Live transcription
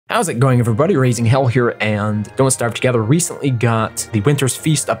How's it going, everybody? RazingHel here, and Don't Starve Together recently got the Winter's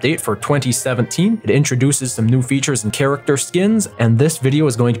Feast update for 2017. It introduces some new features and character skins, and this video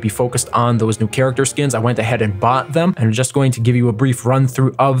is going to be focused on those new character skins. I went ahead and bought them, and I'm just going to give you a brief run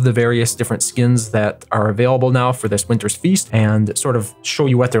through of the various different skins that are available now for this Winter's Feast, and sort of show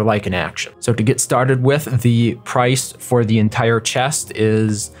you what they're like in action. So to get started with, the price for the entire chest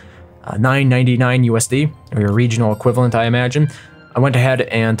is $9.99 USD, or your regional equivalent, I imagine. I went ahead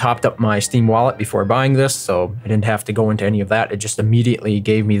and topped up my Steam wallet before buying this, so I didn't have to go into any of that. It just immediately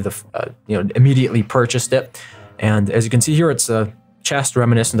gave me the, immediately purchased it. And as you can see here, it's a chest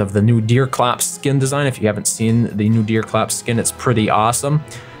reminiscent of the new Deer Clap skin design. If you haven't seen the new Deer Clap skin, it's pretty awesome.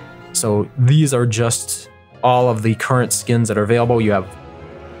 So these are just all of the current skins that are available. You have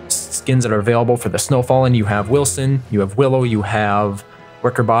skins that are available for the Snowfallen. You have Wilson, you have Willow, you have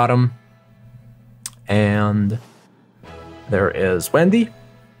Wicker Bottom, and there is Wendy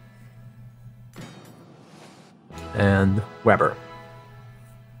and Weber.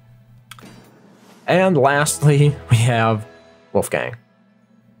 And lastly, we have Wolfgang.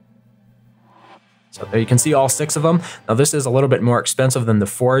 So there you can see all 6 of them. Now this is a little bit more expensive than the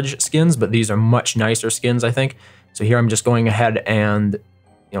Forge skins, but these are much nicer skins, I think. So here I'm just going ahead and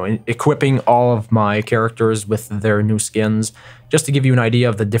equipping all of my characters with their new skins, just to give you an idea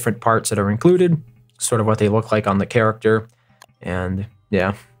of the different parts that are included, sort of what they look like on the character. And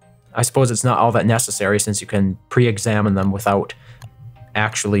yeah, I suppose it's not all that necessary since you can pre-examine them without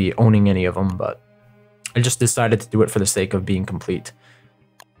actually owning any of them, but I just decided to do it for the sake of being complete.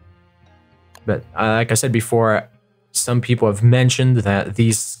 But like I said before, some people have mentioned that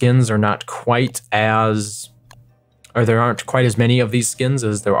these skins are not quite as, or there aren't quite as many of these skins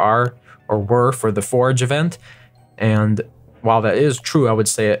as there are or were for the Forge event. And while that is true, I would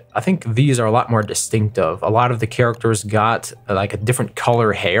say I think these are a lot more distinctive. A lot of the characters got like a different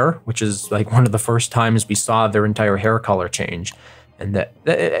color hair, which is like one of the first times we saw their entire hair color change. And that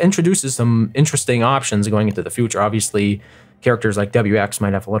introduces some interesting options going into the future. Obviously, characters like WX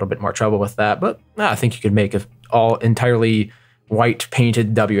might have a little bit more trouble with that, but I think you could make an all entirely white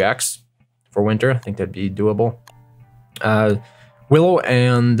painted WX for winter. I think that'd be doable. Willow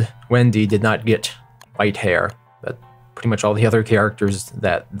and Wendy did not get white hair, but pretty much all the other characters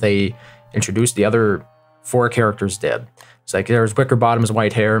that they introduced, the other 4 characters did. It's like there's Wicker Bottom's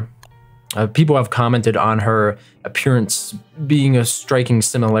white hair. People have commented on her appearance being a striking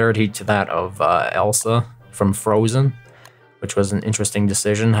similarity to that of Elsa from Frozen, which was an interesting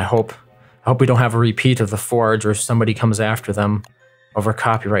decision. I hope we don't have a repeat of the Forge or somebody comes after them over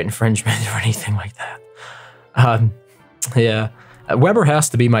copyright infringement or anything like that. Yeah. Weber has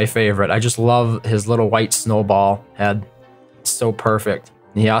to be my favorite. I just love his little white snowball head. It's so perfect.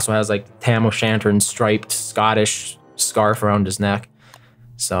 And he also has like Tam O'Shanter striped Scottish scarf around his neck.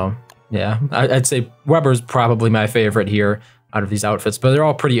 So yeah, I'd say Weber's probably my favorite here out of these outfits, but they're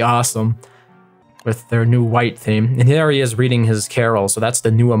all pretty awesome with their new white theme. And here he is reading his carol. So that's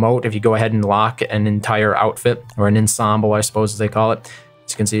the new emote. If you go ahead and lock an entire outfit, or an ensemble, I suppose as they call it.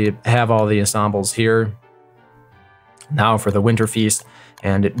 As you can see, I have all the ensembles here now for the Winter Feast,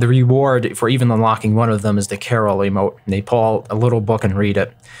 and the reward for even unlocking one of them is the carol emote. And they pull a little book and read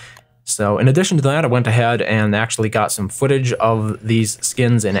it. So in addition to that, I went ahead and actually got some footage of these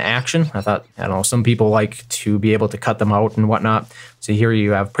skins in action. I thought, I don't know, some people like to be able to cut them out and whatnot. So here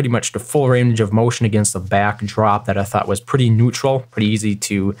you have pretty much the full range of motion against the backdrop that I thought was pretty neutral, pretty easy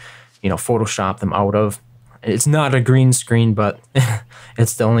to, Photoshop them out of. It's not a green screen, but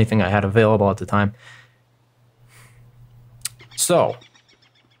it's the only thing I had available at the time. So,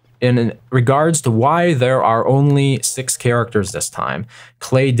 in regards to why there are only 6 characters this time,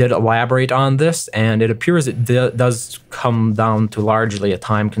 Clay did elaborate on this, and it appears it does come down to largely a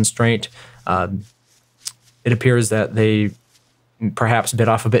time constraint. It appears that they perhaps bit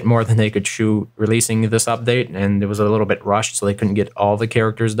off a bit more than they could chew releasing this update, and it was a little bit rushed, so they couldn't get all the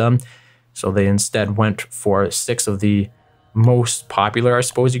characters done. So they instead went for 6 of the most popular, I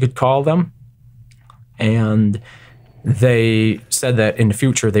suppose you could call them. And they said that in the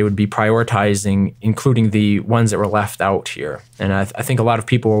future they would be prioritizing including the ones that were left out here. And I think a lot of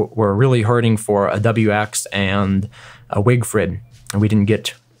people were really hurting for a WX and a Wigfrid, and we didn't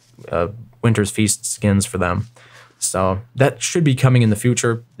get Winter's Feast skins for them. So that should be coming in the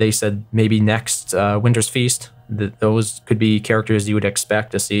future. They said maybe next Winter's Feast, those could be characters you would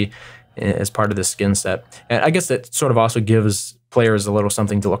expect to see as part of the skin set. And I guess that sort of also gives players a little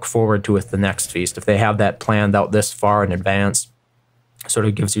something to look forward to with the next feast. If they have that planned out this far in advance, sort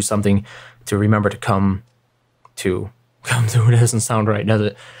of gives you something to remember to come to. It doesn't sound right, does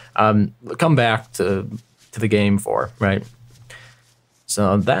it? Come back to the game for, right?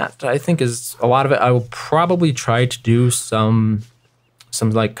 So that, I think, is a lot of it. I will probably try to do some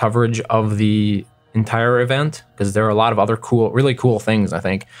like coverage of the entire event, because there are a lot of other really cool things, I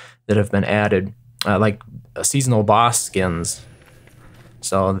think, that have been added, like seasonal boss skins.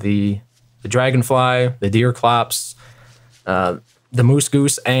 So the dragonfly, the deer clops, the moose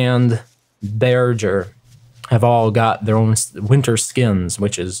goose, and bearger have all got their own winter skins,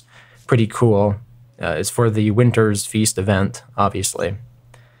 which is pretty cool. It's for the Winter's Feast event, obviously.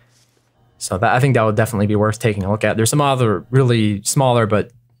 So I think that would definitely be worth taking a look at. There's some other really smaller,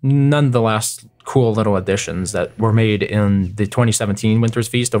 but nonetheless cool little additions that were made in the 2017 Winter's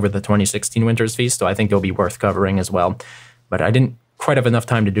Feast over the 2016 Winter's Feast, so I think they'll be worth covering as well. But I didn't quite have enough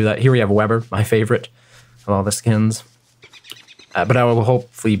time to do that. Here we have Weber, my favorite of all the skins. But I will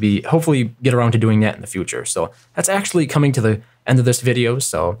hopefully get around to doing that in the future. So that's actually coming to the end of this video.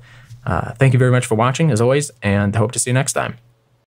 So thank you very much for watching, as always, and I hope to see you next time.